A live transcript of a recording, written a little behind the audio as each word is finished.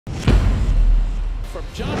From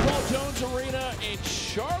John Paul Jones Arena in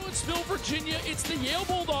Charlottesville, Virginia, it's the Yale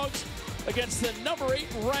Bulldogs against the number 8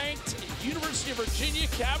 ranked University of Virginia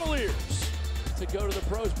Cavaliers to go to the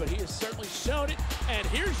pros, but he has certainly shown it. And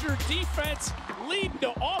here's your defense leading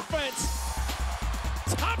to offense.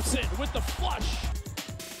 Thompson with the flush.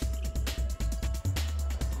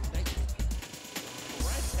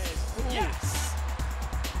 Yes,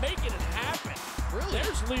 making it happen. Really?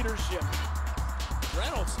 There's leadership.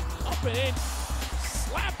 Reynolds up and in,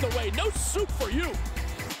 slapped away. No soup for you.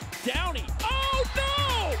 Downey. Oh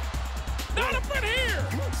no! Not up in here.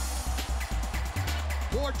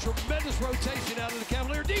 More tremendous rotation out of the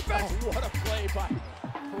Cavalier defense. Oh, what a play by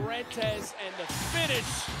Parentes and the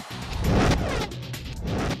finish.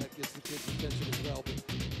 That gets the kids' attention as well.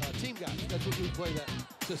 But team guys, that's what we play that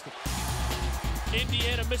system.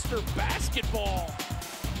 Indiana, Mr. Basketball.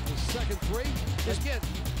 The second three. Again,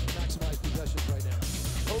 maximize possessions right now.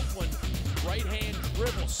 Oakland, right hand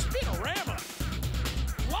dribble, spinorama.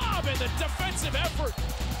 Lob in the defensive effort.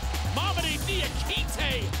 Mamadi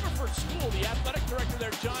Diakite. For school, the athletic director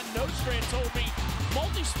there, John Nostrand, told me,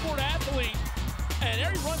 multi-sport athlete. And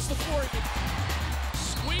there he runs the floor.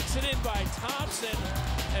 Squeaks it in by Thompson.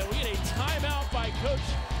 And we get a timeout by Coach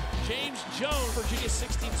James Jones. Virginia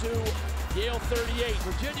 62, Yale 38.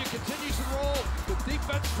 Virginia continues to roll with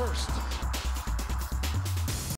defense first.